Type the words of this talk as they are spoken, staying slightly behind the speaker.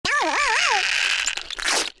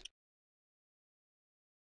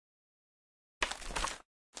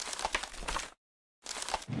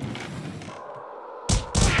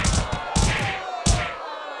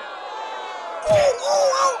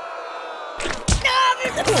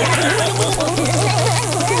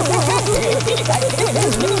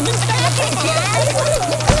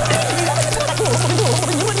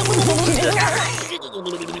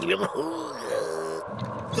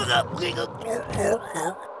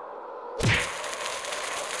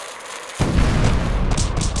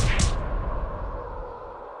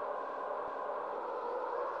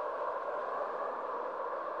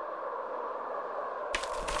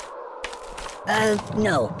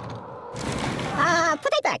No.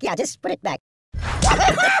 Put it back. Yeah, just put it back.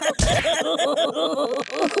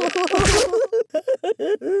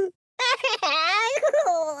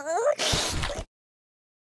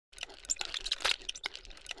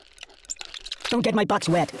 Don't get my box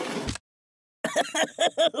wet.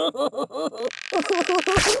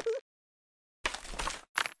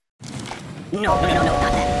 No, not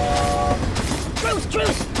that.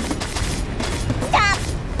 Truce! Stop!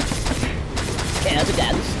 How's it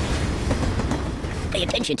goes? Pay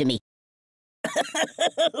attention to me.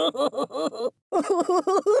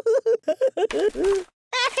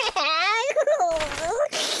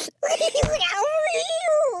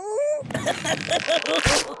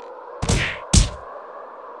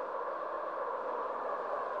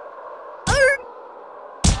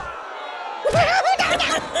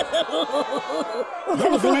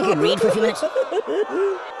 Anything I could read for a few minutes? I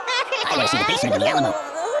want to see the basement of the Alamo.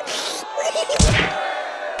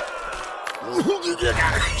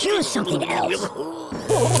 Choose something else.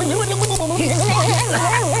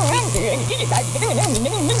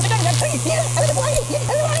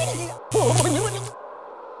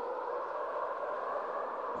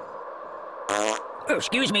 Oh,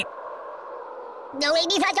 excuse me. No,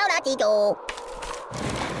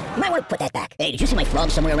 might want to put that back. Hey, did you see my frog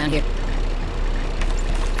somewhere around here?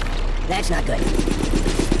 That's not good.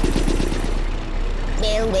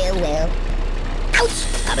 Well. Ouch!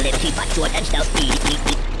 I'm a little teapot, short and stout.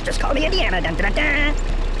 Just call me Indiana. Dun, dun, dun.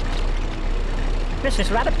 This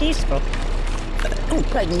is rather peaceful. Oh,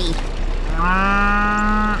 pardon me.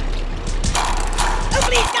 Oh,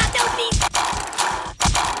 please, God, no, please!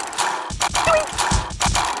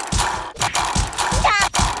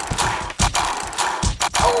 Stop!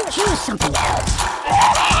 Oh, choose something else.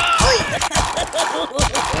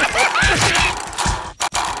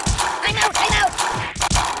 I'm out!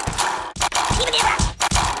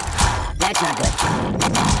 That's not good.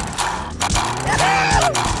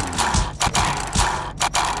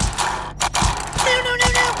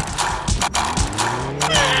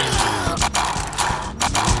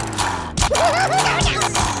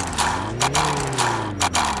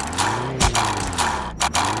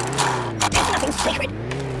 There's nothing sacred.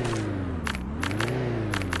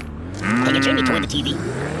 Can you turn me toward the TV?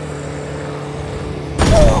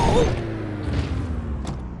 Oh!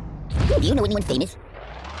 Do you know anyone famous?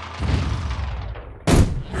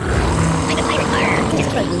 I'm a pirate.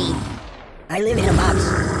 Just like me. I live in a box.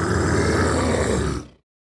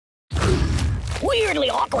 Weirdly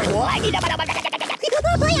awkward.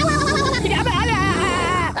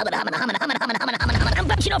 I'm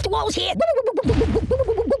bouncing off the walls here.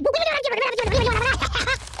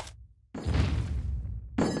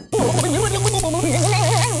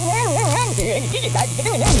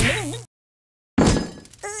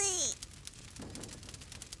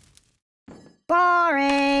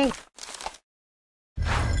 Boring.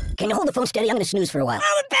 Can you hold the phone steady? I'm gonna snooze for a while.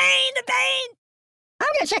 Oh, the pain! I'm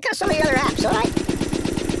gonna check out some of the other apps, alright?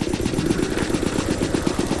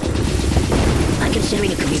 I'm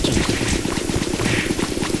considering a career change.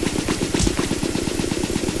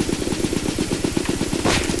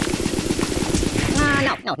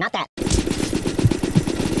 No, not that.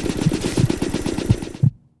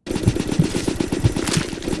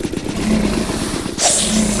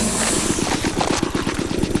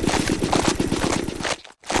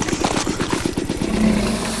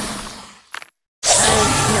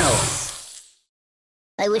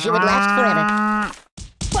 I wish it would last forever.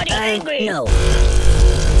 Buddy, angry! No.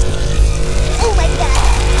 Oh my God!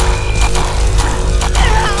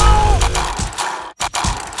 Ow!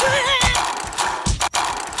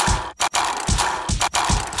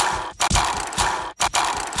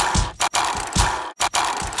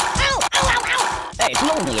 Hey, it's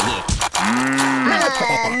lonely in here.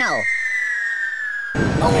 No.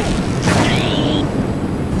 Oh, pain!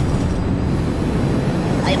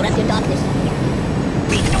 I have left in darkness.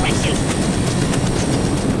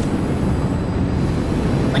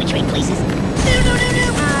 Wanna trade places? No,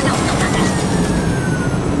 not that.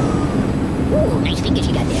 Ooh, nice fingers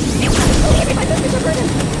you got there. Oh, my fingers are burning.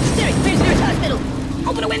 Siri, where's the nearest hospital?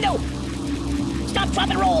 Open a window. Stop, drop,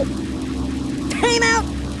 and roll. Time out.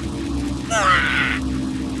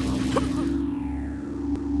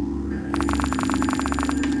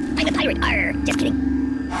 Just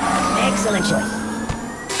kidding. Excellent choice.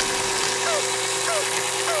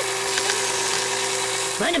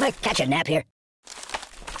 Mind if I catch a nap here?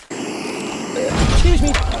 Excuse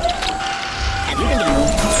me. Have you been to the room?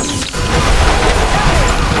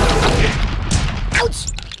 Ouch!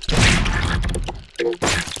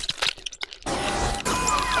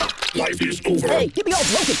 Life is over. Hey, get me all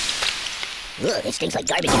broken. Ugh, it stinks like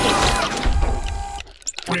garbage in here.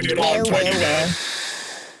 Bring it on, Tiny Man.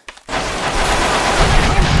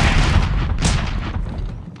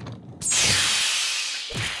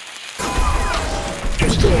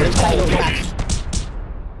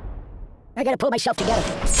 I gotta pull myself together.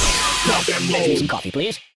 Knock them Give me some low. coffee,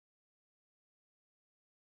 please.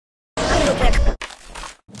 I'm gonna go quick.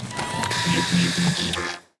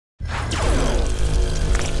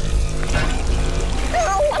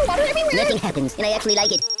 Nothing happens, and I actually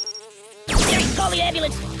like it. Siri, call the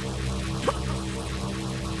ambulance.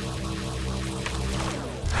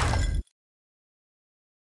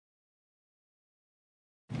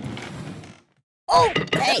 Oh,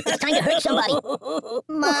 hey, it's time to hurt somebody.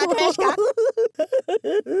 Matryoshka.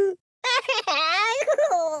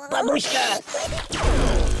 Babushka.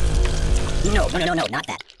 No, not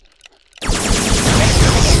that.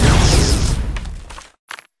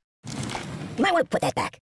 You might want to put that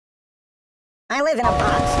back. I live in a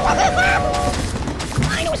box.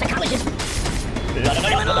 I know a psychologist.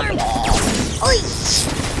 Alarm! Oi!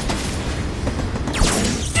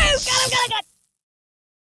 Oh, got him!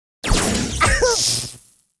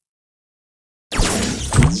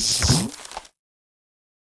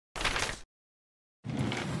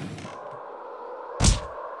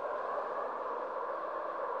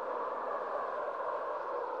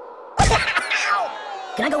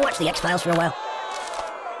 Can I go watch the X-Files for a while?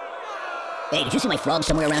 Hey, did you see my frog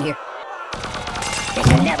somewhere around here? It's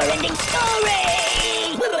a never-ending story!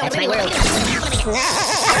 That's my world.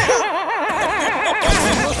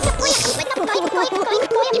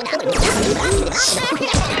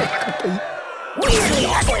 Weirdly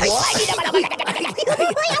awkward.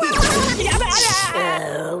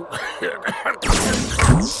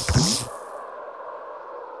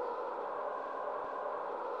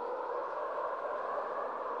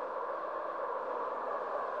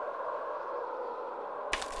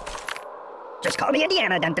 Just call me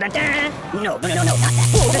Indiana. Dun, dun, dun, dun. No, not that.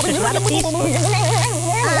 This is Robert, please. No.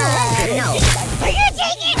 Are you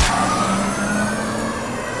taking it?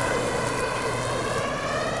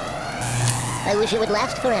 I wish it would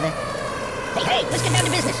last forever. Hey, let's get down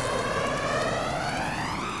to business.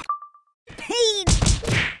 Pain!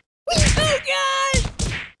 Oh, God!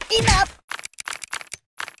 Enough!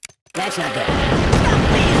 That's not good. Stop,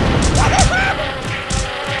 please!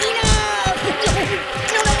 Enough!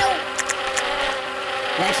 No.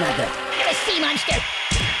 That's not good. You're a sea monster!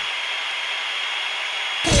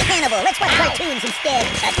 Hey, Hannibal, let's watch cartoons instead.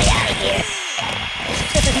 Let me out of here.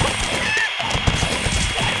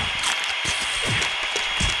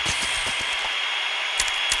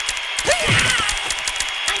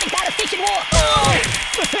 I'm the god of fish and war! Oh!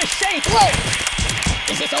 For fish sake! Whoa!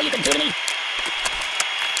 Is this all you can do to me?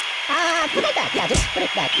 Put it back. Yeah, just put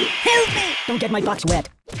it back. Help me! Don't get my box wet.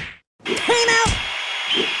 Time out!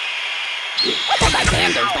 What the my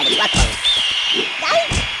bandage by the buttload?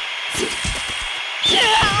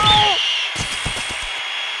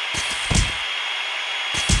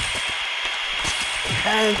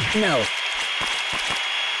 No.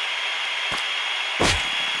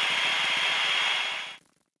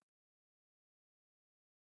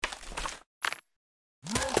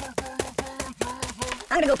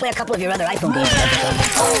 I'm gonna go play a couple of your other iPhone games.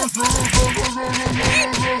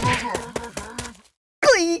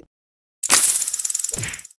 Glee!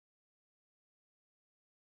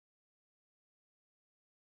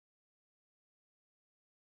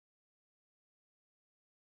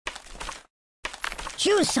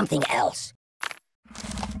 Choose something else.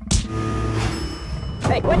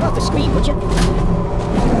 Hey, wipe off the screen, would you?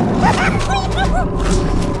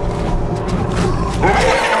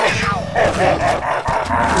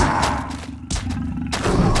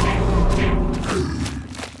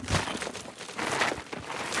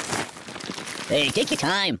 Hey, take your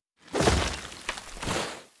time.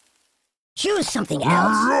 Choose something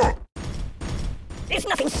else. There's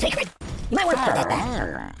nothing sacred. You might want to put that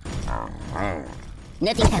back.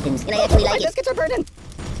 Nothing happens, and I actually like it. My biscuits are burning.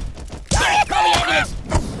 Siri, call the ambulance.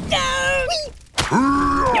 No!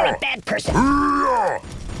 You're a bad person.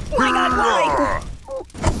 My God, why?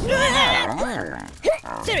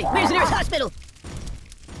 Siri, where's the nearest hospital?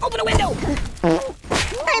 Open a window.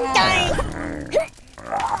 I'm dying.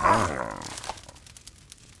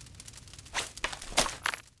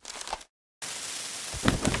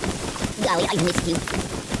 golly, I missed you.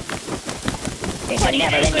 It's a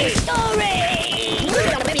never-ending story!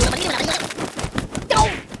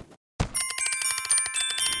 Don't!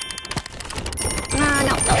 No.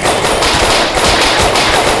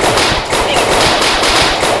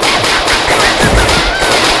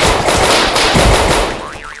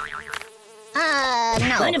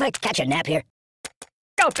 No. Mind if I catch a nap here?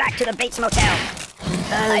 Go back to the Bates Motel.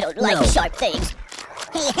 I don't like sharp things.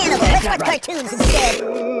 Hey, Hannibal, let's watch cartoons instead.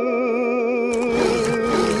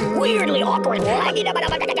 Weirdly awkward. No, not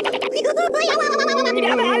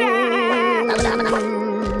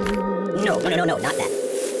that.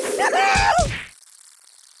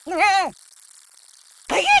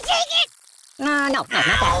 Are you take it? No, not that.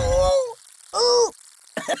 Ooh.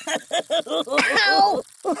 Ow!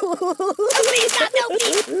 Please, stop, no,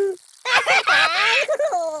 please!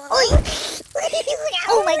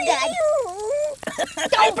 Oh my God!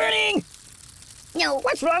 Stop burning! No,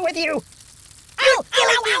 what's wrong with you? Ow!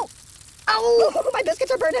 Ow! Oh, my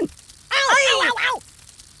biscuits are burning! Ow!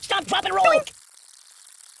 Stop, drop, and roll! Doink.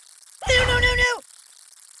 No!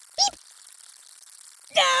 Beep!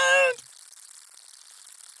 Don't!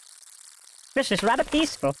 This is rather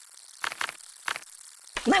peaceful.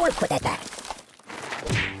 You might want to put that back.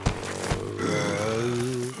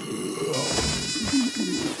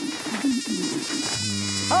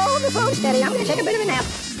 Oh, the phone's steady. I'm gonna take a bit of a nap.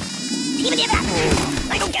 Even if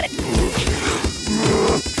I don't get it.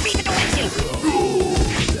 Read the directions.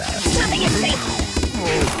 Nothing is safe.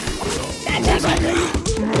 That's not good.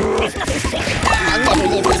 There's nothing safe. I'll never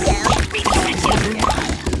live this down. Read the directions.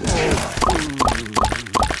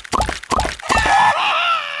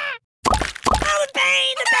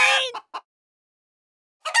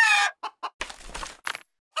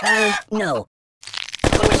 No.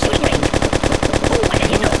 Who was shooting me? Oh, I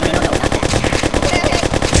didn't know. No, not that.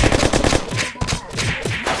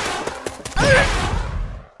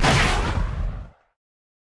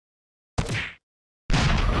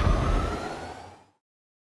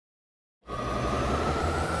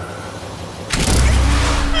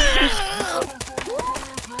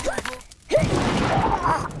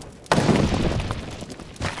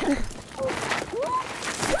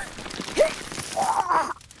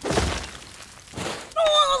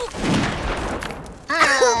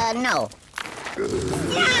 No.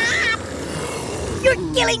 You're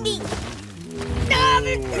killing me!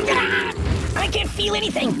 I can't feel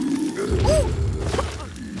anything!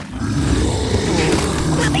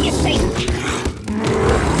 Nothing is safe!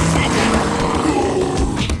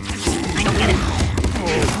 I don't get it!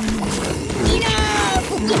 Enough!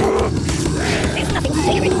 There's nothing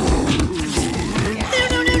sacred!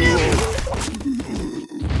 No!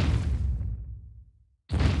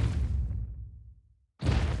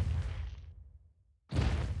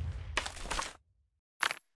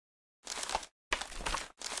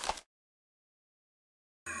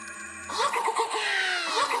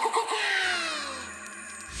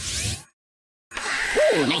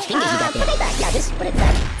 Ooh, nice fingers you got there. Put it back, yeah, just put it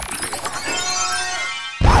back.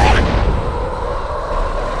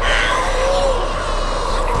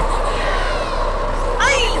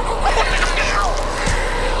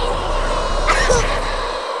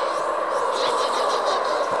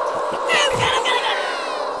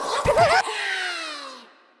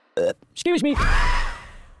 Excuse me.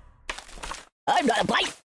 I've got a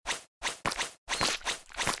bite.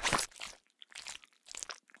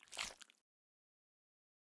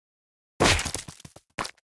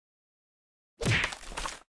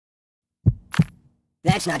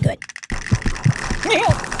 That's not good.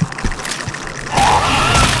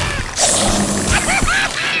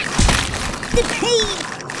 The pain!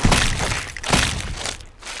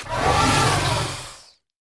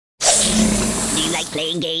 Do you like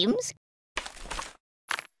playing games?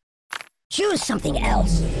 Choose something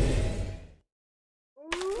else.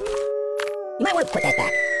 You might want to put that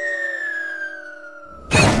back.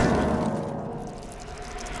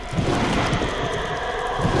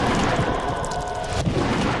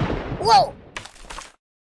 Whoa!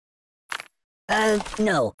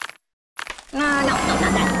 No. No, not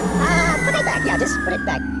that. Put it back. Yeah, just put it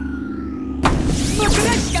back.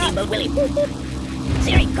 Steamboat Willie.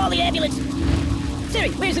 Siri, call the ambulance. Siri,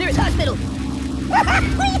 where's the nearest hospital?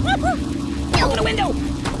 Open the window!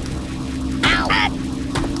 Ow!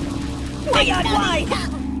 My God, why?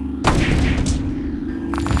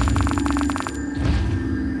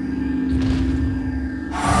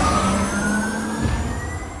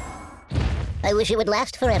 I wish it would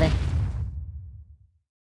last forever.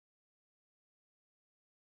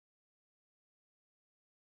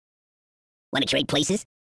 Want to trade places?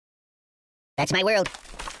 That's my world.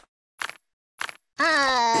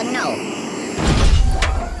 No.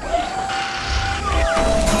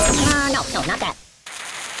 No, not that.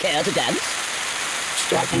 Care to dance?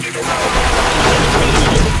 Stop moving around.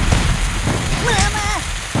 Mama!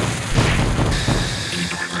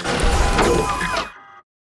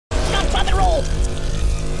 Stop, drop, and roll!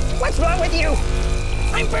 What's wrong with you?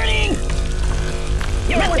 I'm burning!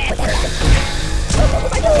 You're a bad person.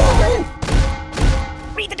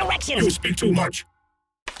 Read the directions! You speak too much.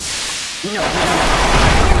 No.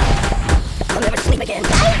 I'll never sleep again.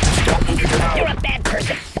 Stop moving around. You're a bad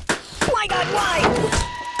person. My God, why?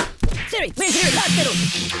 Siri, where's your hospital?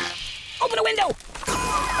 Open a window!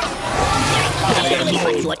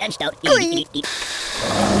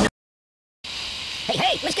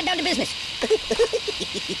 Hey, let's get down to business.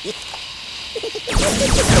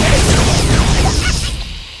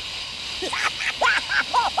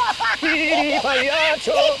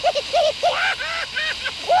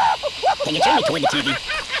 Can you turn me toward the TV?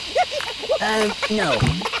 No.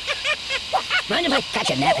 Mind if I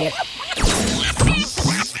catch a nap here?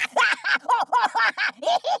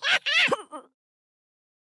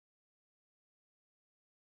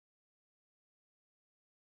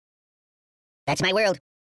 That's my world.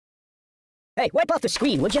 Hey, wipe off the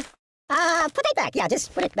screen, would you? Put it back. Yeah,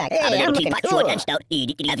 just put it back. Hey, I'm looking cool.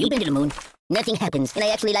 Have you been to the moon? Nothing happens, and I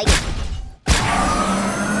actually like it.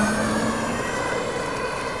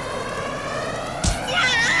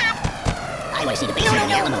 I want to see the base of the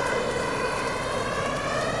Alamo.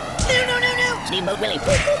 No. Steamboat Willie.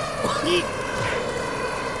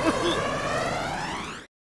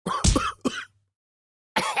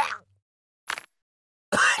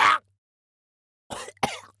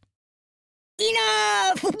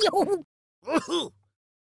 Enough!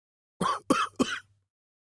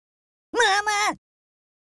 Mama!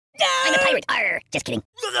 I'm a pirate. Arr! Just kidding.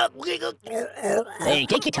 Hey,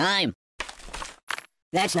 take your time.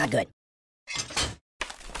 That's not good.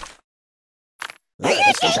 Hey,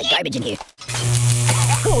 it smells like garbage in here.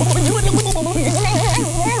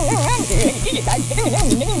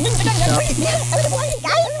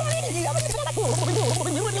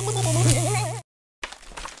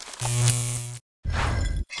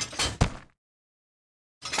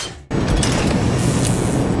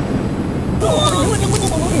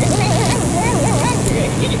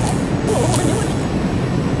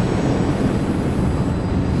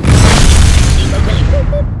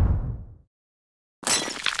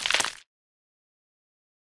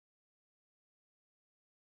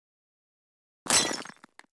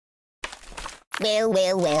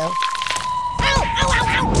 Well.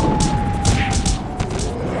 Ow!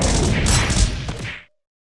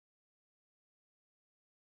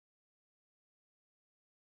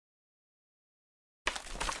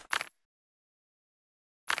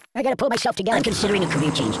 I gotta pull myself together. I'm considering a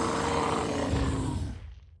career change.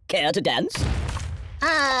 Care to dance? No.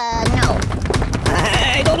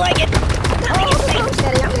 I don't like it. Oh,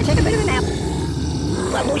 steady. I'm gonna take a bit of a nap.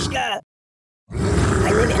 Babushka!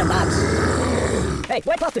 I live in a box. Hey,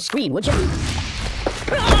 wipe off the screen, would you?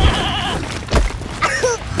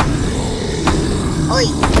 Oi!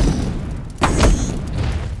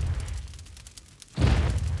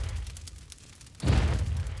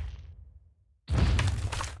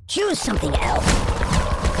 Choose something else.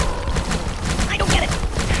 I don't get it.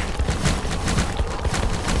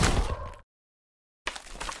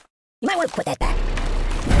 You might want to put that back.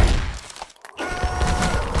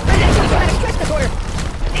 I'm stress disorder.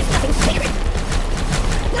 There's nothing sacred.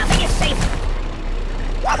 Nothing is safe.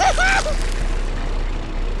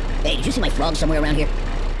 Hey, did you see my frog somewhere around here?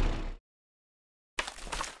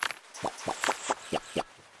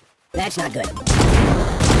 That's not good. So, what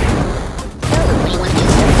do you want to do?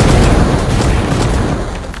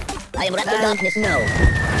 I am wrapped in darkness. No. You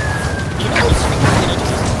know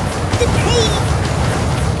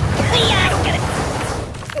I don't get it.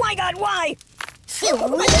 My God, why? Oh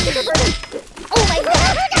my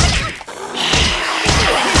God!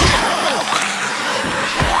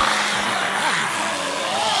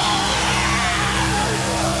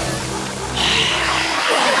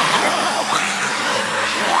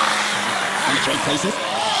 Want to trade places?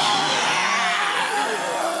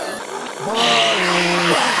 I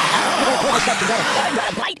gotta pull myself together. I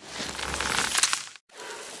got a bite.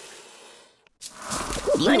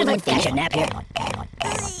 Do you mind if I catch a nap here?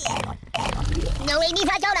 No,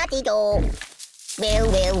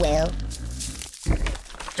 well.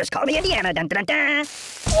 Just call me Indiana. Dun, dun, dun.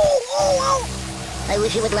 I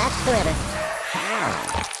wish it would last forever.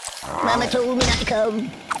 Mama told me not to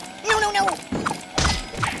come. No.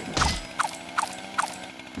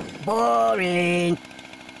 Boring.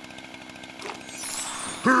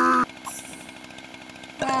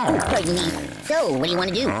 pardon me. So, what do you want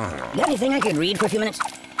to do? You got anything I could read for a few minutes?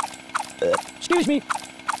 Excuse me.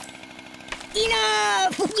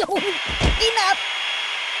 Enough! Yo, enough!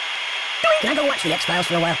 Can I go watch the X-Files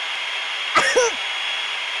for a while?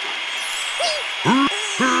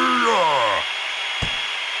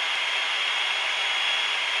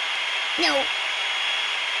 No.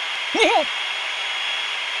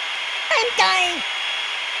 I'm dying.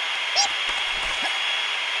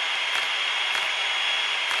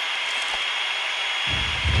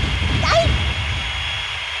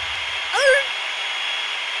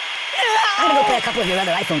 I'm gonna go play a couple of your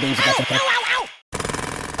other iPhone games if that's okay. Ow!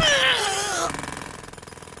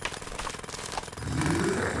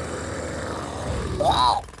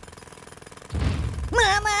 Oh.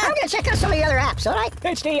 Mama! I'm gonna check out some of the other apps, alright?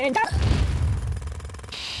 It's the end.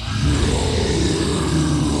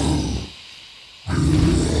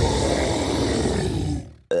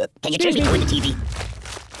 Can you turn me toward the TV?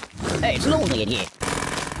 Hey, it's lonely in here.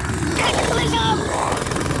 Cataclysm!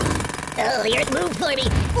 Oh, the earth moved for me.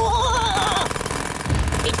 Whoa!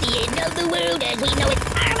 It's the end of the world as we know it.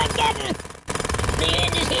 Armageddon! The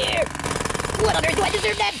end is here! What on earth do I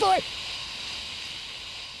deserve that for?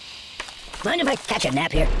 Mind if I catch a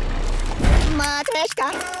nap here?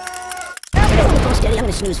 Matryoshka! I'm gonna go steady. I'm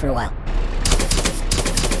gonna snooze for a while.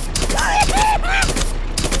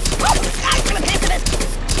 I'm a pessimist!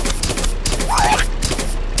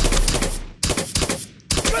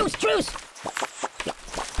 Truce!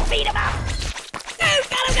 Beat him up!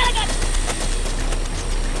 Got him!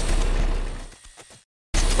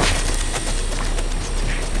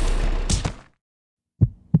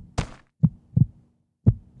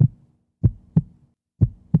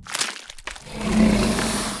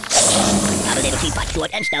 Have a little teapot,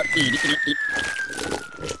 short and stout. Eat.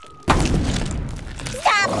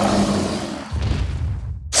 Stop!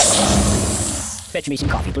 Fetch me some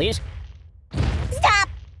coffee, please. Stop!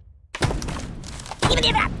 Give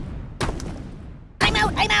it up! I'm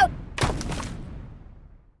out!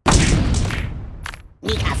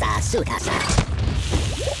 Mikasa, Sukasa.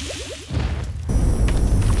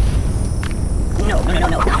 No.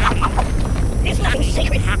 There's nothing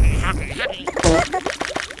sacred.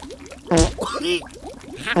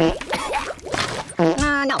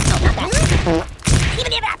 No, not that. Give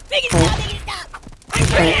it up! Make it stop! I'm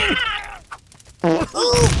burning!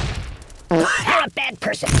 You're a bad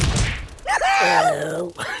person.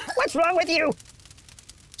 What's wrong with you?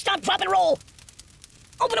 Stop, drop, and roll.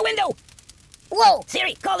 Open a window. Whoa!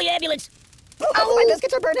 Siri, call the ambulance. Oh, My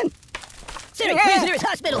biscuits are burning. Siri, where's the nearest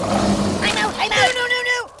hospital? I'm out!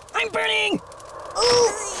 No. I'm burning.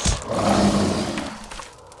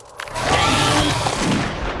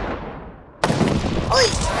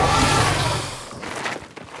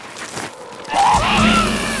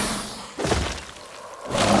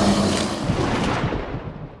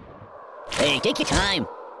 Hey, take your time.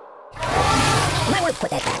 Might want to put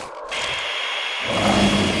that back.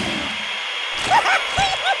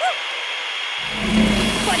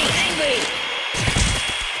 Funny, angry.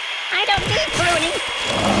 I don't need pruning.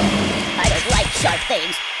 I don't like sharp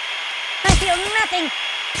things. I feel nothing.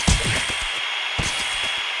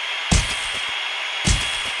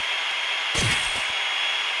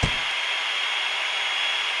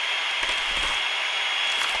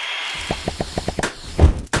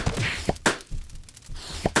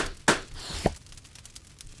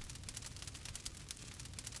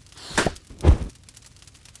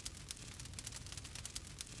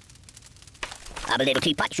 I'm a little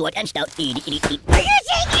teapot, short and stout. Eat. Are you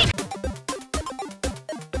shaking?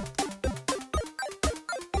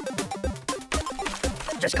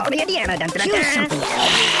 Just call me Indiana. Choose something else.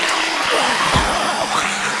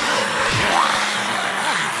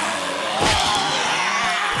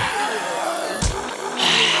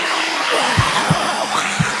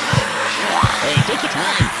 Hey, take your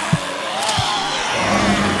time.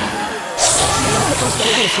 Let's get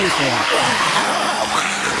into the shoes for a while.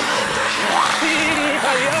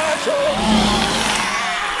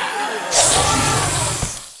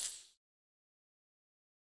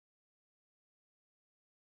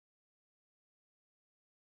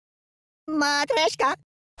 Matryoshka.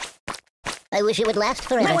 I wish it would last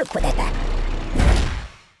forever. Might want to put that back.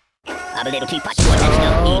 I'm a little teapot, short and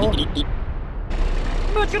stout. Eat.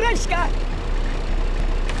 Matryoshka!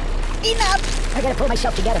 Enough! I gotta pull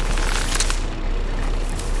myself together.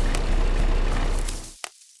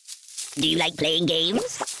 Do you like playing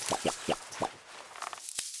games?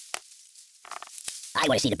 I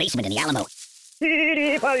want to see the basement in the Alamo.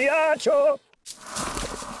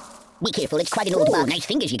 Be careful, it's quite an old box. Nice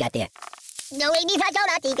fingers you got there. No,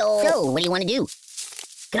 So, what do you want to do?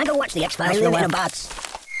 Can I go watch the X-Files for a while? In a box.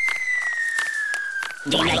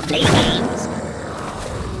 Do you like playing games?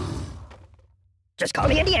 Just call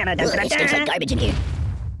me Indiana. Dun, dun, dun, It stinks like garbage in here.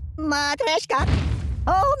 Matryoshka.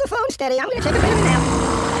 Hold the phone steady. I'm gonna take a bit of a nap.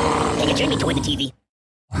 Can you turn me toward the TV?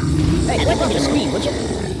 Hey, what the screen, would you?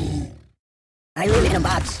 I live in a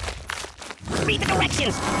box. Read the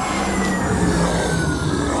directions.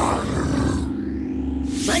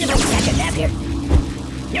 Mind if I catch a nap here?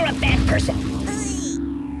 You're a bad person.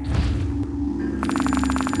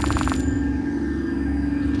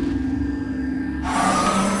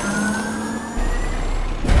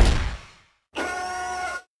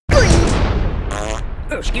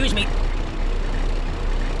 Oh, excuse me.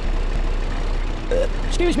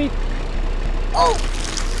 Excuse me. Oh!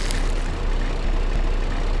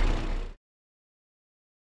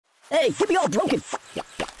 Hey, you'd be all broken. You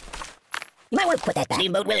might want to put that back.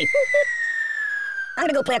 Steamboat Willie. I'm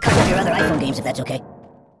gonna go play a couple of your other iPhone games if that's okay.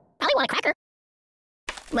 Probably want a cracker.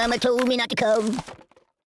 Mama told me not to come.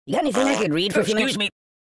 You got anything I could read for a few minutes? Excuse me.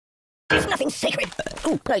 There's nothing sacred.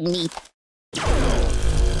 Oh, pardon me.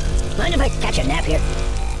 Mind if I catch a nap here?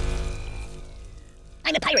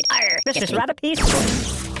 I'm a pirate. Arr. This Yes, is me. rather peaceful.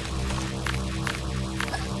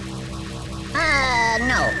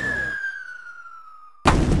 No.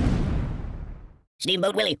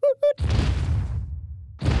 Steamboat Willie.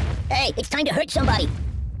 Hey, it's time to hurt somebody.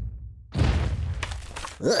 Ugh,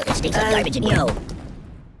 it stinks like garbage in here. No.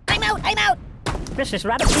 I'm out. I'm out. This is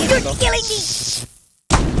rather You're peaceful. killing me.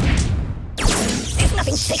 There's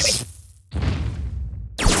nothing sacred.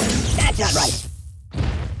 That's not right.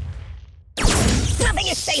 Nothing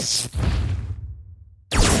is safe.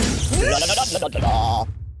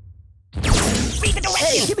 Read the Hey,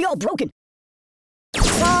 directions. you'd be all broken.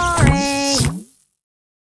 Boring.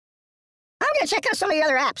 I'm gonna check out some of your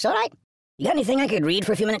other apps, all right? You got anything I could read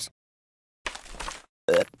for a few minutes?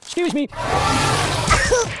 Excuse me.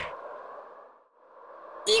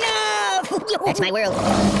 Enough! That's my world.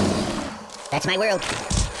 That's my world.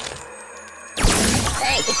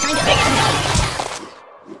 Hey, it's time to hurt somebody.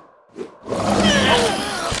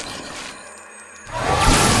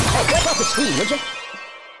 Hey, wipe off the screen, would you?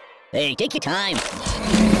 Hey, take your time.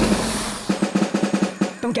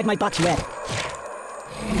 Don't get my box wet.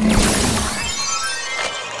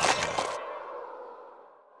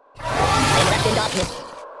 I'm left in darkness.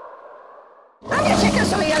 I'm gonna check out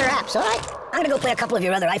some of your other apps, all right? I'm gonna go play a couple of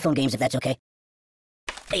your other iPhone games if that's okay.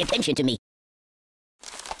 Pay attention to me.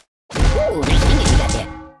 Ooh, nice fingers you got there.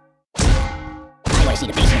 I want to see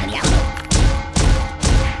the basement and the outro.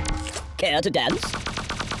 Care to dance?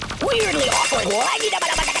 Weirdly awkward.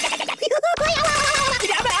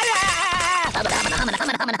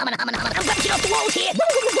 I'm bouncing off the walls here.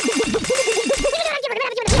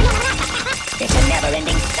 It's a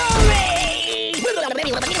never-ending story.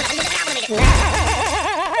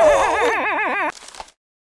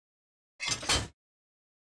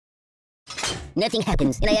 Nothing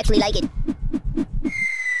happens, and I actually like it.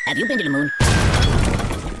 Have you been to the moon?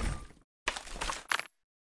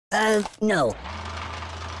 No.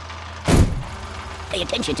 Pay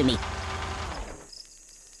attention to me.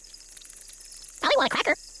 I want a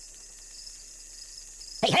cracker.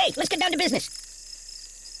 Hey, let's get down to business.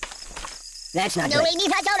 That's not No, good. we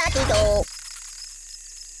need to go.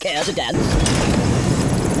 Care to dance?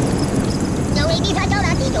 No, we need to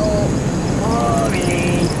go.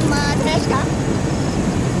 Boring. Matryoshka.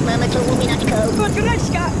 Mama told me not to go.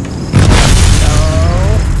 Matryoshka.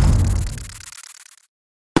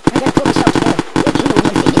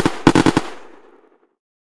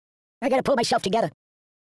 I gotta pull myself together.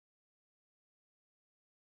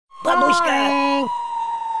 Babushka!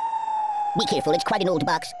 Be careful, it's quite an old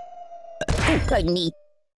box. Oh, pardon me.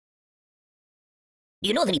 Do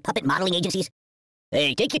you know of any puppet modeling agencies?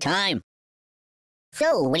 Hey, take your time.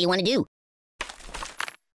 So, what do you want to do?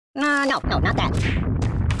 No, not that.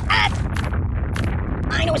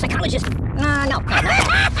 I know a psychologist. No, not that.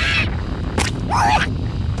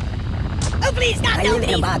 Oh, please, stop! I No, live in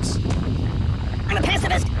a please. box. I'm a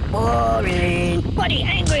pacifist. Boring. Buddy,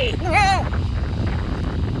 angry.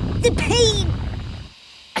 The pain.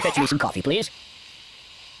 Fetch me some coffee, please.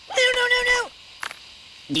 No.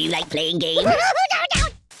 Do you like playing games? No.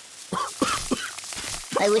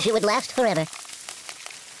 I wish it would last forever.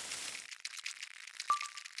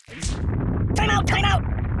 Time out!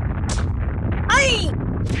 Aye!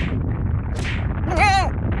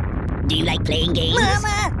 Do you like playing games?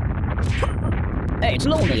 Mama! Hey, it's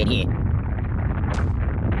lonely in here.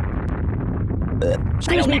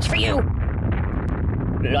 I know that's for you.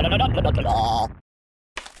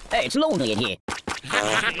 Hey, it's lonely in here.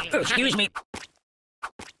 Excuse me.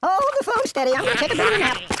 Hold the phone steady. I'm gonna take a bit of a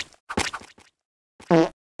nap.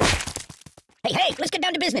 Hey, let's get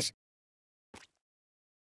down to business.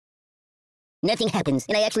 Nothing happens,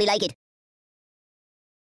 and I actually like it.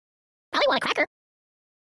 I want a cracker.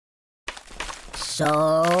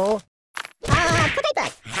 So... put it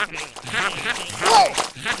back. Whoa!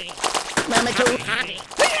 Mama too.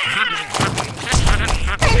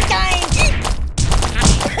 I'm dying!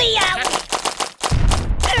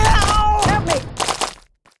 Help me!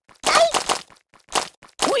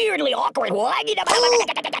 Weirdly awkward.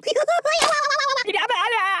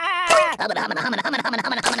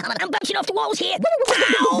 I'm bouncing off the walls here.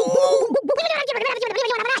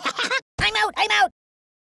 I'm out.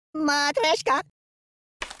 Matryoshka.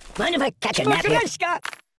 Mind if I catch a nap here?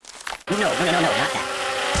 No, not that.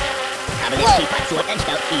 I'm a little teapot short and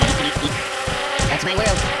stout. Eat. That's my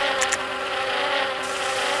world.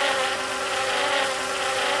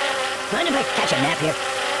 Mind if I catch a nap here?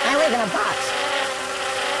 I live in a box.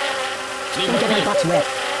 Don't get my box wet.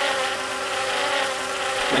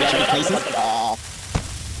 Wanna trade places?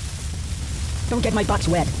 Don't get my box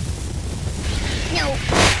wet. No.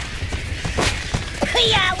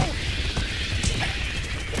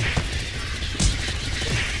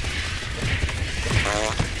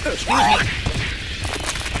 Excuse me. No.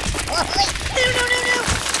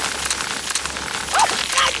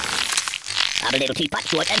 I'm a little teapot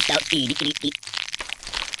short and stout. Eat.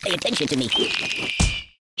 Pay attention to me.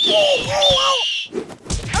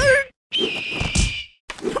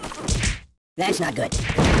 That's not good.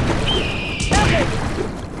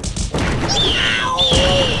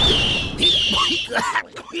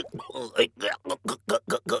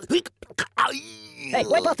 Hey,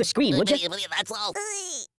 wipe off the screen, would you? That's all.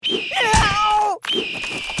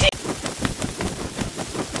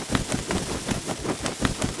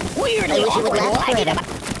 Weirdly awkward.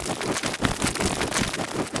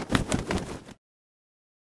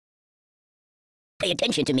 Pay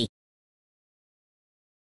attention to me.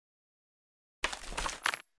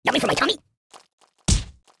 Yummy for my tummy.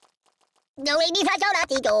 No,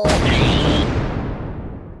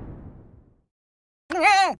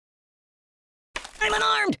 I'm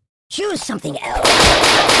unarmed. Choose something else.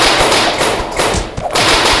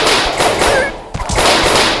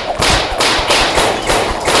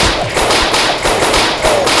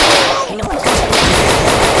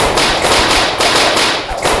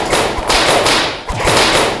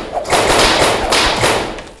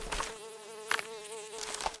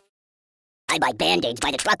 I buy Band-Aids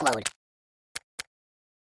by the truckload.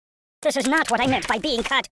 This is not what I meant by being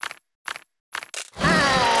cut.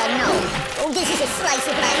 No. Oh, this is a slice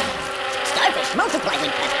of life. Starfish multiply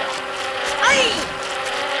when cut. Aye!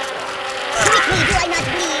 Quickly, do I not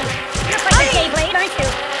bleed? You're quite a Beyblade, aren't you?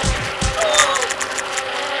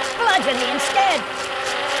 Bludgeon me instead.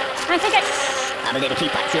 I think I'm a little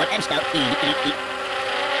teapot short and stout. Eat.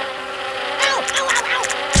 Ow!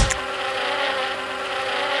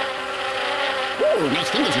 Ooh, nice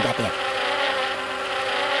fingers you got there.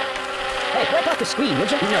 Hey, wipe off the screen,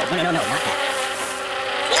 would you? No, not that.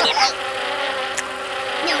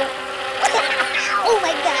 No. Oh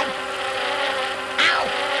my god. Ow.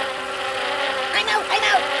 I'm out.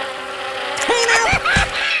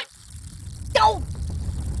 Don't.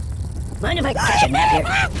 Mind if I catch a nap here?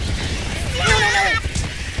 No.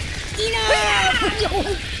 Enough.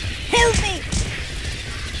 Help me.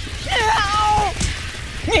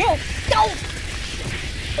 No. Don't.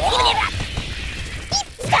 Give me that.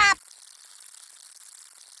 Stop.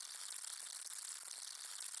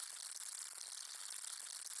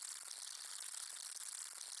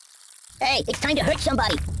 Hey, it's time to hurt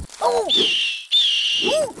somebody. Oh!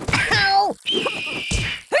 Ooh. Ow!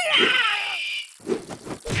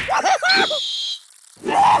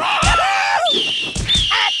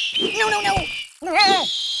 No.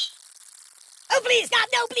 Oh, please, God,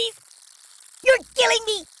 no, please. You're killing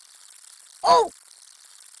me. Oh.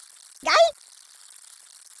 Guy?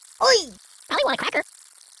 Oi. Probably want a cracker.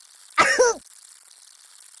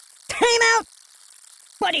 Time out.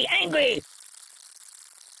 Buddy, angry.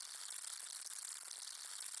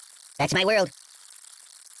 That's my world.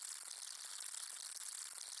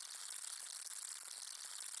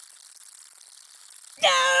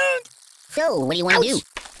 Don't! So, what do you want to do?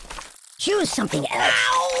 Choose something else.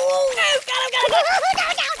 Ow! No, go!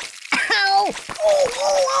 Ow! Oh!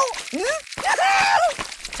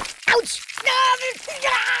 Ouch!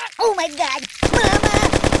 Oh my god! Mama!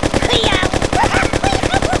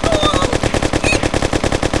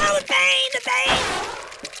 Oh, the pain!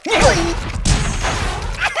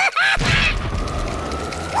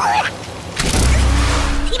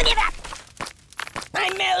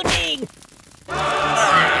 I'm melting!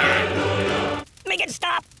 Make it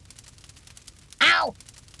stop! Ow!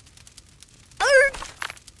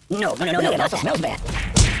 No, it also smells bad.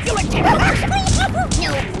 You're a terrible person.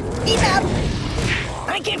 No, enough.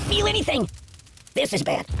 I can't feel anything. This is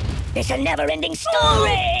bad. It's a never-ending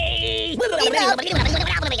story.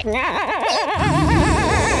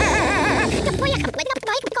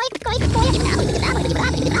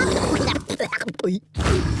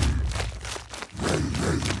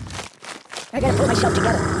 I gotta pull myself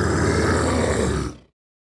together.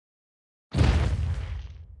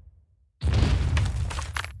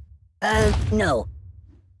 No.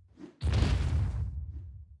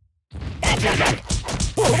 That's not right.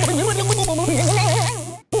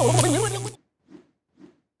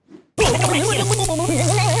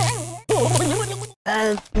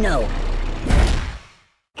 No.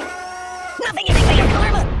 Nothing is like your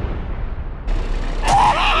karma!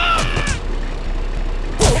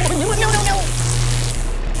 No.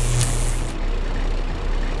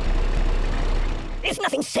 There's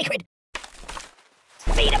nothing sacred.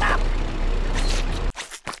 Feed him up!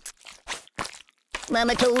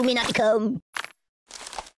 Mama told me not to come.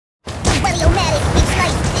 Well, you're mad at me,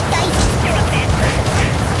 slice and dice. You're a bad person.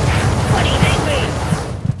 What do you think, me?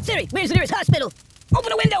 Siri, where's the nearest hospital?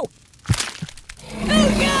 Open a window! Oh,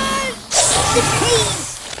 God! Please!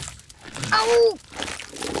 Oh!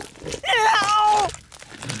 No!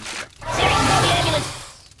 Siri, call the ambulance!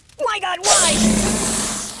 My God, why?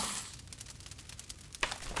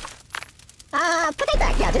 Put that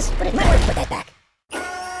back. Yeah, just put it. Put that back.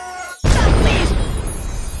 Stop, please!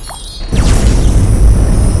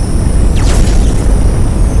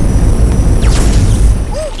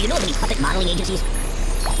 Do you know of any puppet modeling agencies?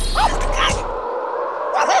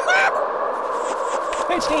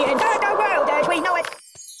 It's the entire world as we know it.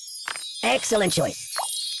 Excellent choice.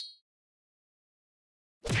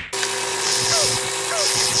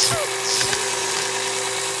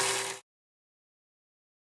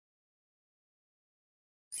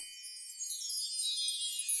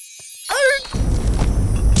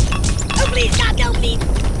 Oh, please, stop, no, please.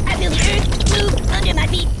 I feel the earth move under my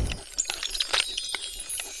feet.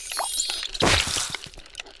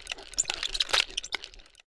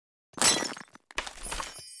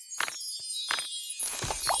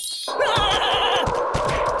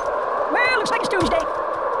 Well, looks like it's Tuesday.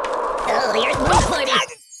 Oh, the earth moves party.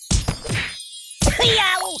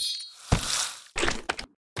 Yow!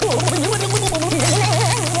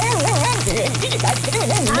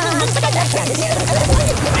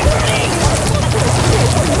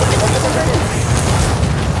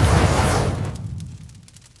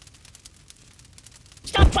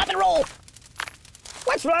 Stop, pop, and roll!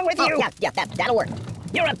 What's wrong with you? Yeah, that'll work.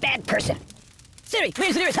 You're a bad person. Siri,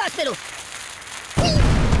 where's the nearest hospital?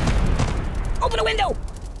 Open a window!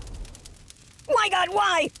 My God,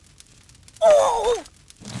 why? Oh!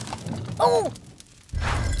 Oh!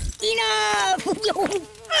 Enough! No.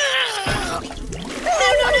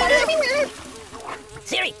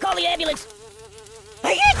 Siri, call the ambulance.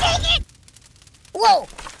 I can't take it! Whoa!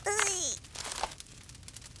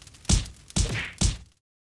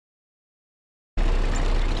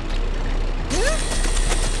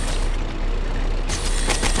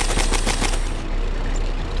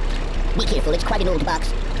 Be careful, it's quite an old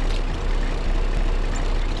box.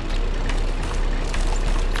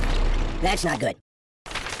 That's not good.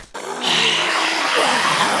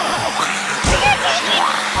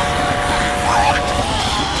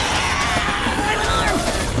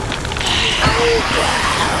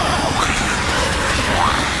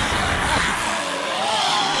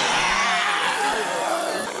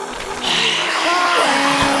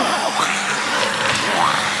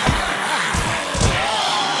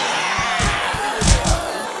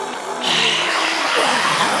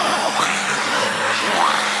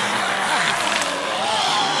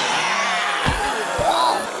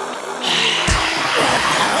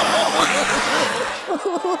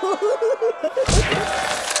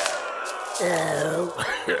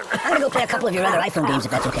 I'm gonna go play a couple of your other iPhone games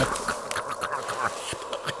if that's okay.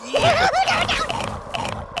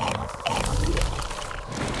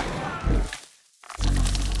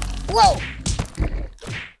 Whoa!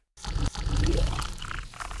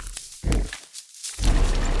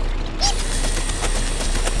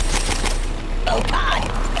 Oh, God!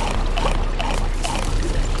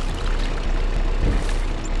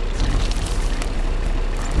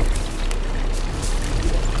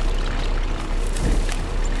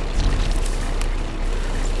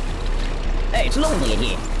 Hey, it's lonely in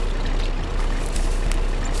here.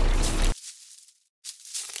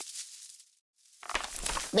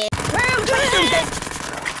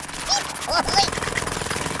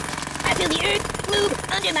 I feel the earth move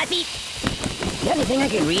under my feet. You have anything I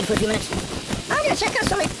can read for a few minutes? I'm gonna check out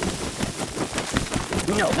something.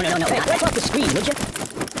 No. Hey, wipe off the screen, would you?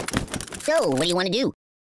 So, what do you want to do?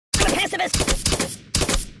 I'm a pacifist.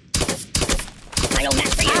 I know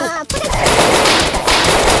that's for you.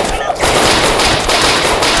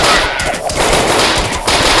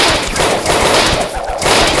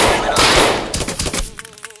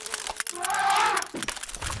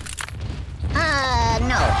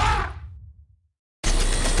 No.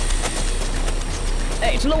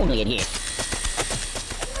 Hey, it's lonely in here.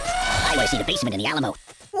 I want to see the basement in the Alamo.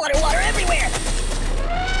 Water everywhere.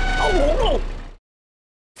 Oh.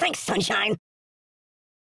 Thanks, sunshine.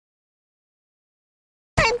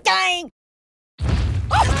 I'm dying.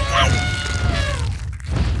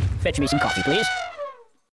 Fetch me some coffee, please.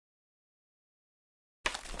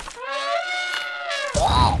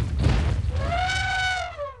 Oh.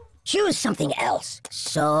 Choose something else.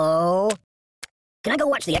 So, can I go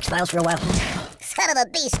watch the X-Files for a while? Son of a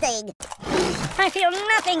bee sting. I feel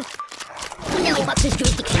nothing. Now he wants his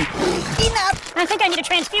jurisdiction. Enough! I think I need a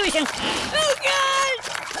transfusion. Oh, God!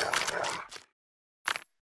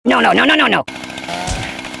 No. You're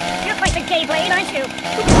quite the gay blade, aren't you?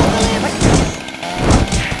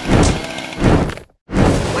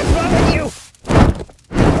 What's wrong with you?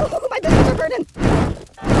 Oh, my business are burning.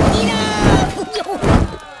 Enough!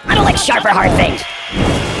 I don't like sharp or hard things.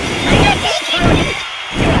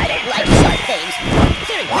 I don't like sharp things.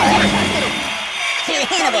 Here,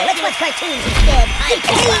 Hannibal, let's watch cartoons instead. I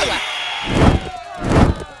Chihuahua.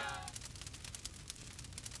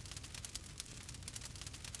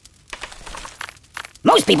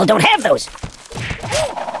 Most people don't have those.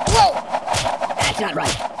 Whoa! That's not right.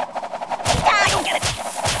 Stop! I don't get it.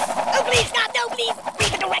 Oh, please, stop. No, please.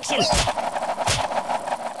 Read the directions.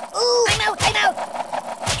 Ooh! I'm out!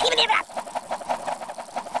 Even if that!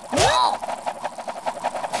 Whoa!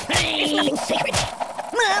 There's nothing sacred.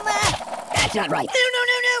 Mama! That's not right. No!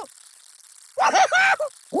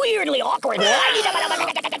 Weirdly awkward. You're killing me!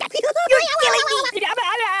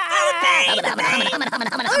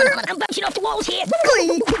 I'm bouncing off the walls here.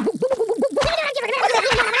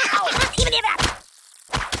 Even if that!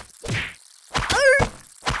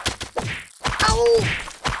 Oh!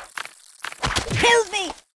 Help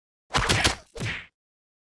me!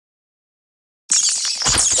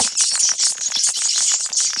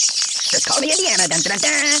 Just call me Indiana. Dun, dun, dun,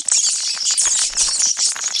 dun.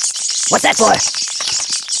 What's that for?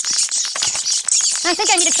 I think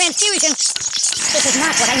I need a transfusion. This is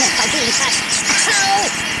not what I meant by being touched. Ow!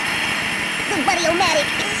 The buddy-o-matic!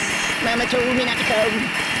 Mama told me not to come.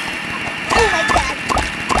 Oh my God!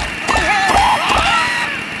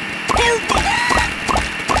 Help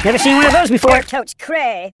me! Never seen one of those before. Coach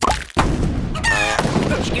Cray.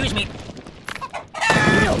 Excuse me.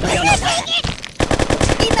 No. Enough! Let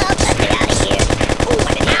me out of here! Ooh,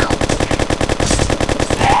 what the hell?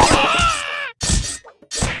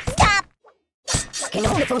 Stop! Can you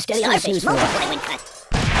hold the phone steady? I've seen this before. I went cut.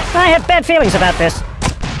 I have bad feelings about this.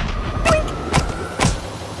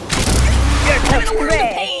 You're Coach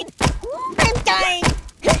Cray. I'm dying!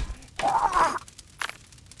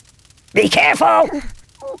 Be careful!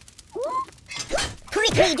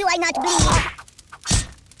 Quickly, do I not bleed?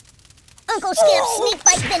 Uncle Skip's snake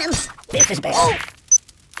bite venom! This is bad. Oh!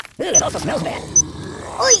 Ooh, it also smells bad.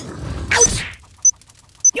 Oi! Ouch!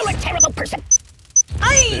 You're a terrible person.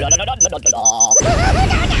 Aye! No.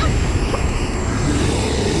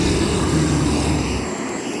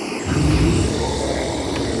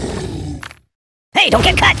 Hey, don't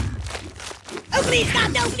get cut! Oh, please,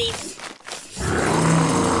 stop! No, please!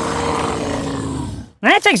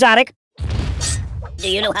 That's exotic. Do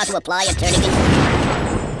you know how to apply a tourniquet?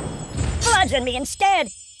 Bludgeon me instead.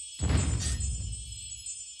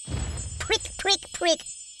 Prick.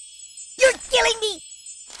 You're killing me!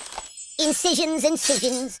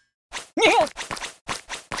 Incisions.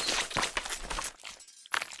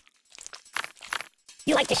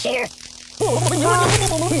 You like to share?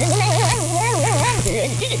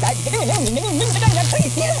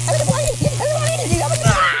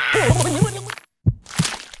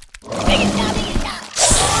 Make it stop!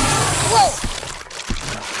 Whoa!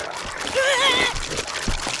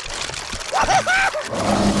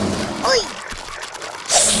 Oi!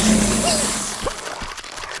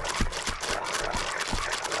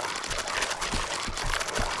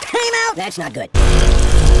 Time out! That's not good. I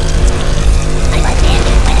like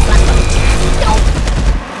bandits by the club.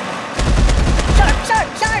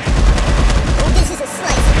 Shark! Oh, this is a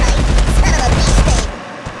slice of life. Son of a bee sting.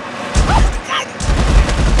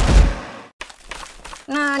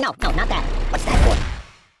 No, not that. What's that for?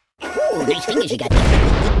 Ooh, nice fingers you got there.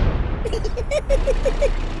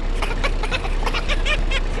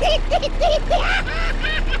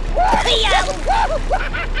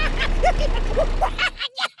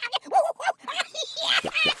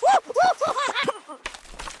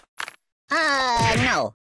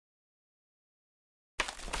 No.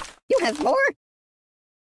 You have more?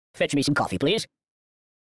 Fetch me some coffee, please.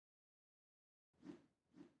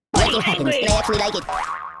 Nothing happens, and I actually like it.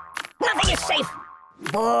 Nothing is safe.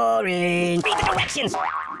 Boring. Read the directions.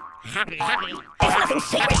 There's nothing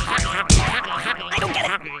sacred. I don't get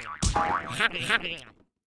it.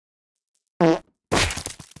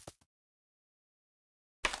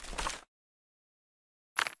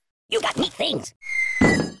 You got neat things.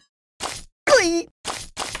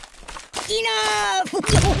 Enough!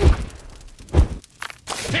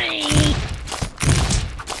 Hey!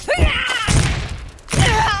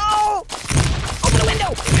 Ow! Open the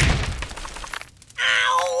window!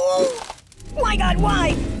 Ow! My God,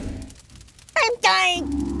 why? I'm dying!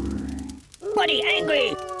 Buddy,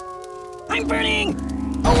 angry! I'm burning!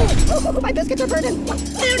 Oh, my biscuits are burning! No!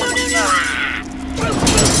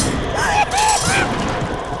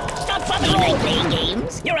 Stop bugging me! Playing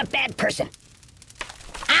games? You're a bad person.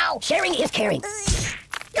 Ow! Sharing is caring.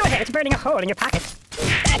 Go ahead, it's burning a hole in your pocket.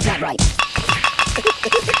 That's not right.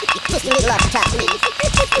 Just a little off the top, please.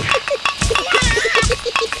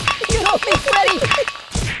 You don't think Freddy!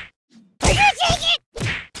 Are you take it?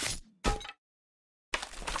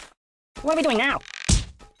 What are we doing now?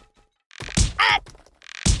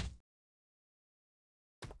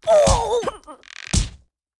 Oh!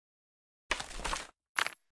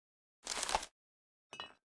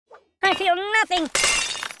 I feel nothing.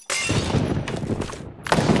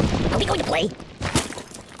 Are we going to play?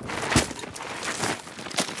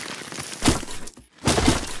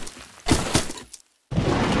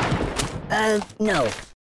 No.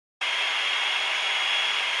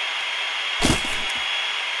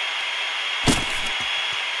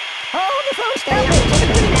 Hold the phone stereo.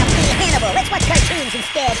 Now be Hannibal. Let's watch cartoons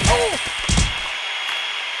instead. Oh!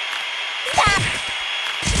 Stop!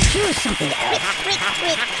 Choose something else. Rick.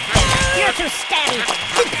 You're too stabby.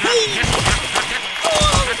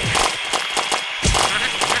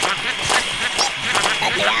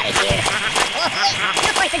 Let me out of here.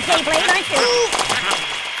 You're quite the J-Blade, aren't you?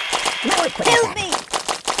 Now quit. Help me!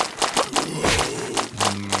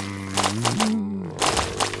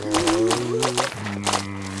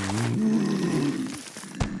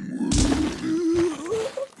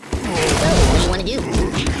 So, what do you want to do?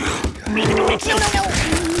 No.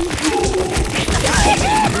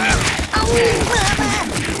 Oh, Mama!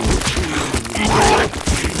 That's right.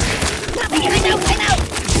 Nothing, I'm out.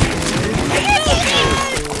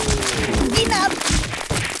 Enough!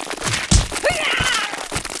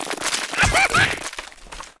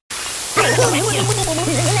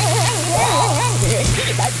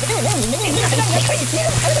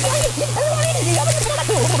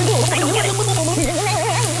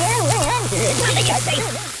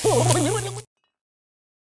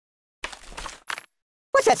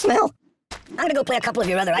 What's that smell? I'm gonna go play a couple of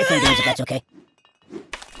your other iPhone games if that's okay.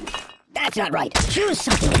 That's not right. Choose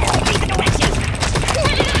something else. Read the directions.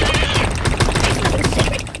 There's nothing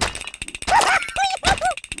sacred.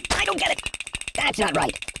 I don't get it. That's not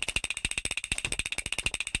right.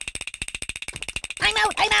 I'm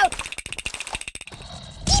out.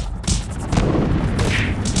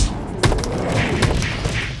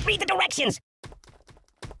 Read the directions.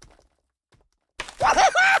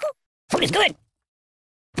 Food is good.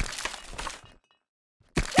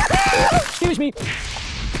 Excuse me.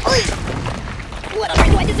 What on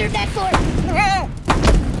earth do I deserve that for?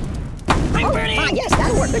 I'm burning. Fine, yes,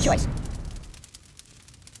 that'll work. Good choice.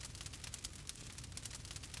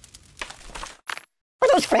 Are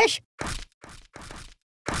those fresh?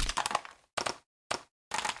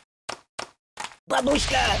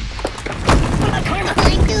 Babushka! What about karma?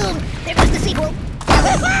 I'm doomed. There goes the sequel.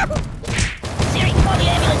 Siri, call the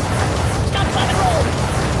ambulance. Stop, stop, and roll.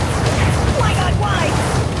 My God, why?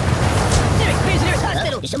 Siri, prisoners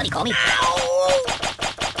hospital. Did somebody call me? Ow!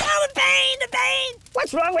 Oh, the pain, the pain.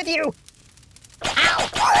 What's wrong with you? Ow!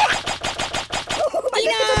 Oh, my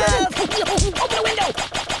Enough! Open the window.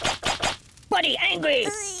 Buddy, angry.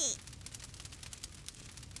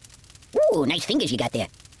 Ooh, nice fingers you got there.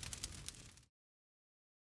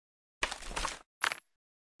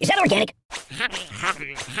 Is that organic?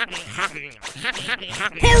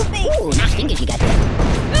 Help me! Ooh, nice fingers you got there.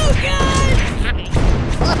 Oh, God!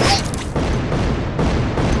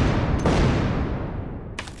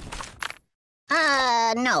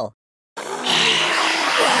 No.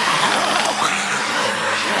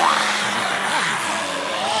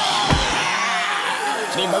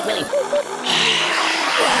 Steamboat Willie.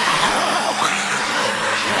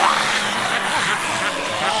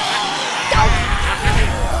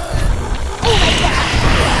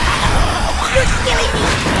 killing me!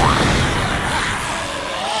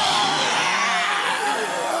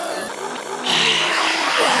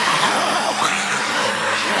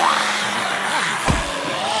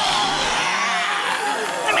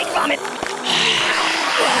 I might vomit.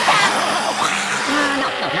 No,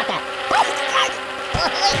 not that.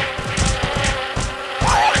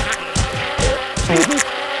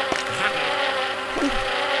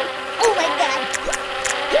 Oh my god!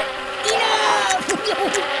 Enough!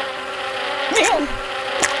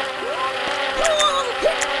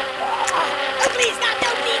 Oh, please, stop, no,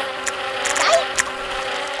 please!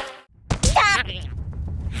 Stop!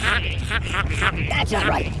 That's not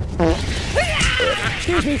right.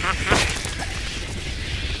 Excuse me.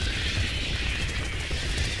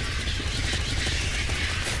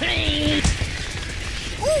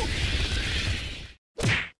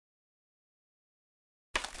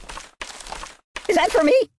 Is that for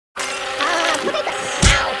me? Put it back.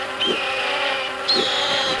 Ow!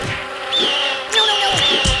 No.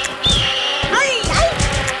 Ay!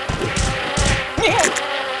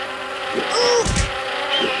 Ooh.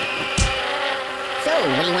 So,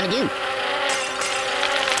 what do you want to do?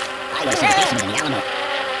 I want to see the basement in the Alamo.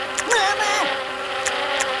 Mama!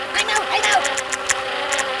 I'm out!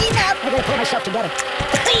 Enough! I gotta pull myself together.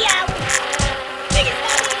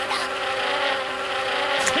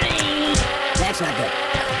 That's not good.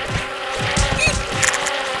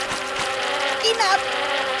 Enough!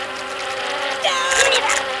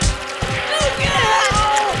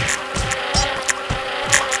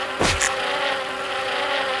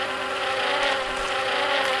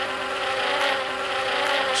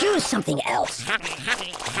 Choose something else. Hey,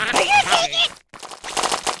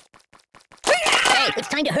 it's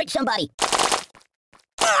time to hurt somebody.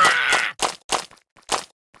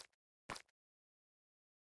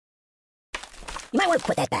 You might want to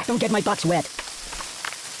put that back. Don't get my box wet.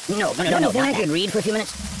 No. Then I could read for a few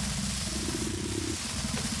minutes.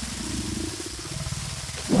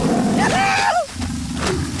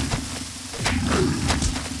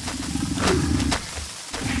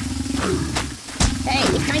 Hey,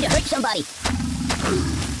 it's time to hurt somebody.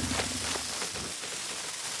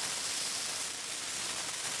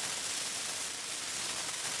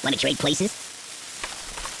 Want to trade places?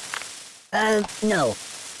 No.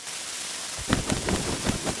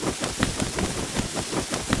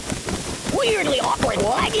 Weirdly awkward.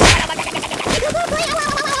 What?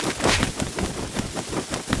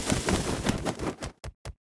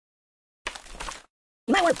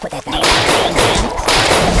 You might want to put that back.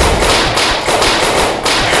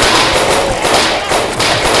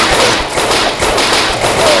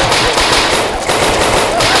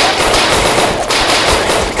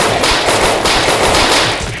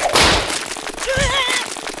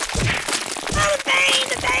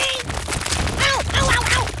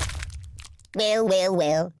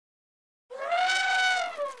 Well.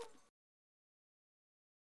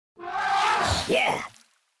 Yeah.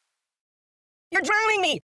 You're drowning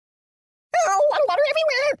me! Oh, water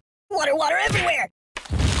everywhere! Water everywhere!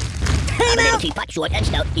 I'm a little teapot, short and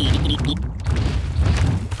stout.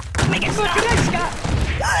 Make it stop!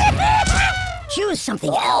 Choose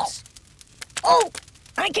something else. Oh!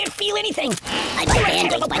 I can't feel anything! I buy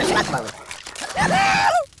band-aids by the truckload.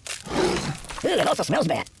 Ew, it also smells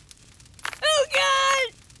bad. Oh,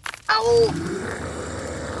 God! Oh!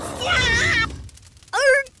 Stop!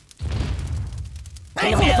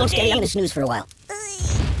 I'm on the phone steady. I'm gonna snooze for a while.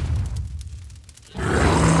 No.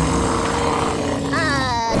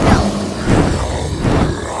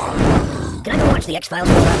 Can I go watch the X-Files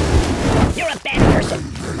for a while? You're a bad person.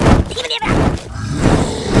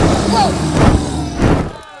 Whoa!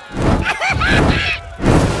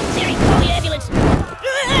 Siri, call the ambulance.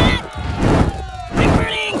 I'm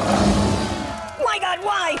burning! My God,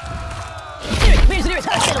 why? Siri, where's the nearest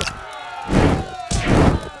hospital?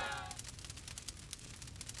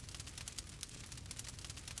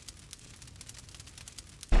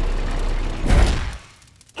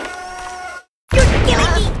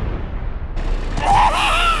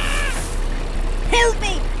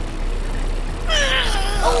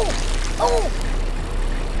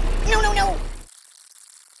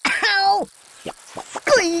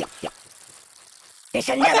 It's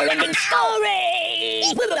a never-ending story!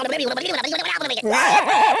 I'm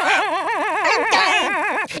done!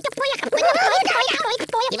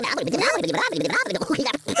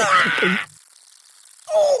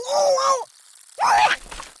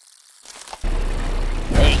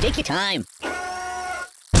 Hey, take your time.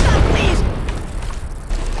 Stop, please!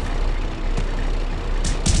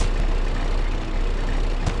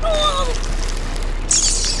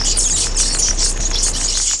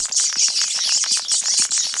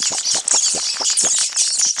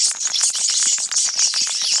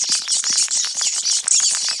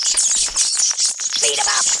 Beat him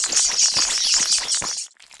up!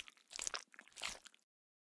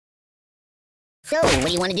 So, what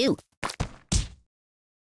do you want to do?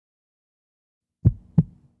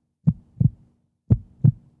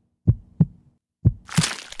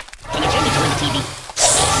 Can you turn me to the TV?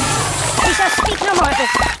 We shall speak no more of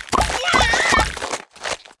this.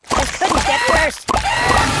 This couldn't get worse.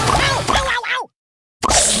 Ow! Ow! Ow! Ow!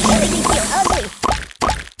 Everything feels ugly.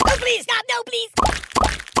 Oh, please! Stop! No, please!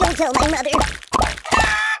 Don't tell my mother.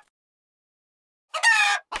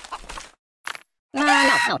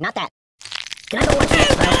 No, not that. Can I go watch this?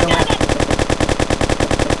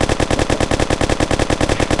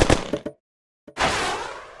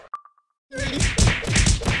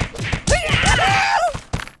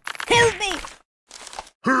 Help me!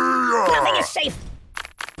 Nothing is safe.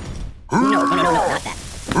 No, not that.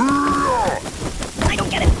 I don't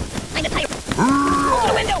get it. I'm a type. Open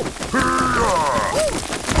the window.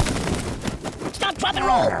 Stop, drop, and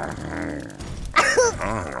roll.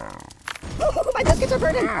 My biscuits are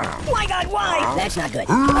burning. My God, why? That's not good.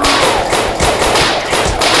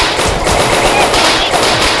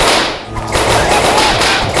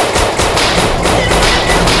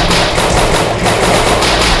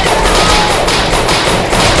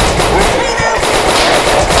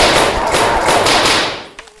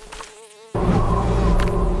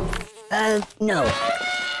 No.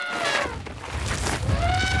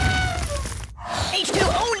 H2,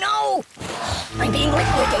 oh no! I'm being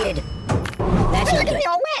liquidated. That's not good.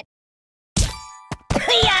 You're all wet.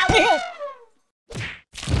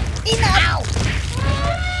 Enough!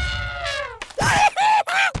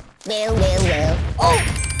 Well. Oh!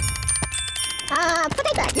 Put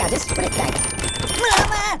it back. Yeah, just put it back.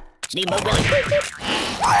 Mama! Steamboat Willie.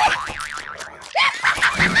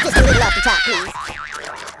 Just a little off the top, please.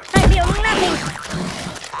 I feel nothing.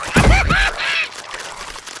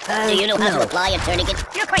 Do you know how to apply a tourniquet?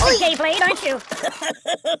 You're quite a gay blade, aren't you?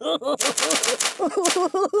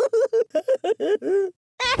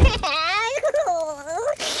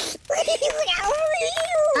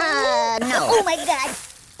 No. Oh my God!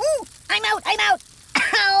 Ooh, I'm out!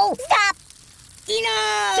 Ow! Stop!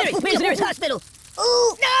 Enough! Prisoners hospital.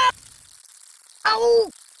 Ooh! No! Ow!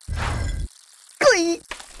 Glee!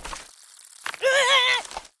 No.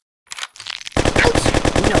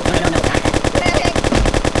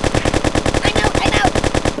 I'm out!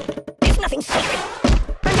 There's nothing sacred!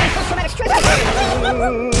 I'm not post-traumatic stress disorder!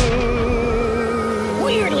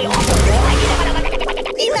 Weirdly awful!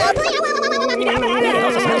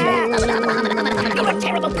 I'm a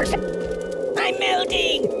terrible person! I'm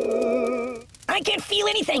melting! I can't feel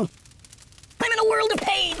anything! I'm in a world of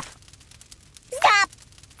pain! Stop!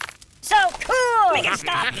 So cool! Make it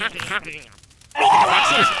stop!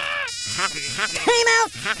 Time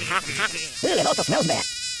out! Ooh, it also smells bad.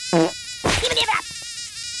 Give it up!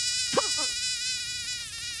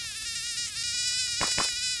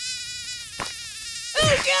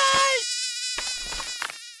 Oh, God!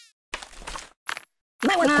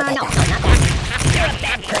 Might want to put that No, back. not that. You're a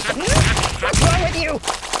bad person. What's wrong with you?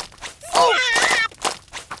 Oh!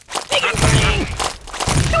 Make it burning!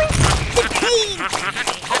 The pain!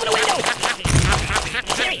 Open the window!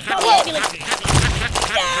 Jerry, call the ambulance!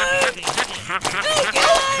 No! Oh,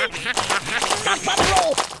 God! Stop, pop, and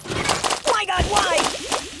roll! My God, why?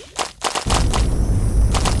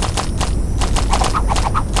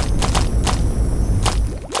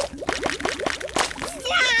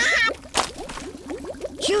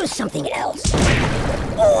 Choose something else.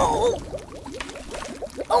 Oh!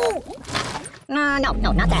 Oh!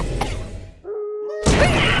 No, not that.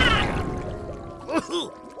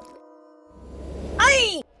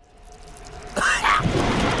 Ay!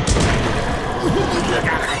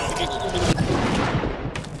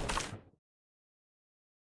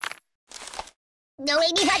 No,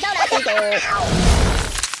 Amy, I don't have to go.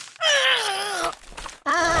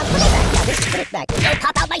 Put it back. Yeah, just put it back. Don't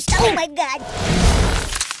pop out my stomach. Oh my God!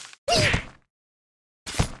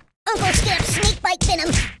 Uncle Skip, snake bite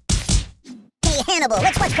venom. Hey, Hannibal,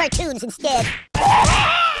 let's watch cartoons instead.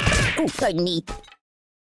 Ooh, pardon me.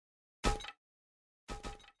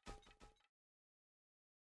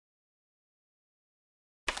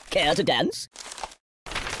 Care to dance?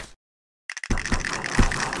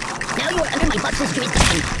 Now you are under my boss's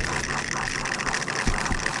jurisdiction.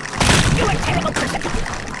 You're a terrible person!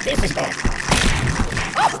 This is bad.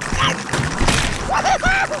 Oh, God!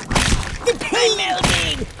 The pain! I'm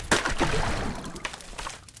melting!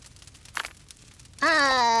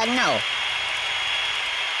 No.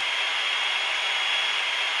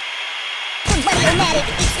 The Buddy-O-Matic,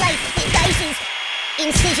 it slices, it dices.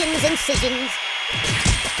 Incisions.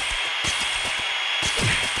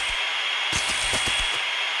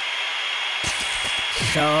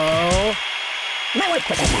 So... might want to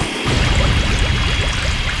put that back.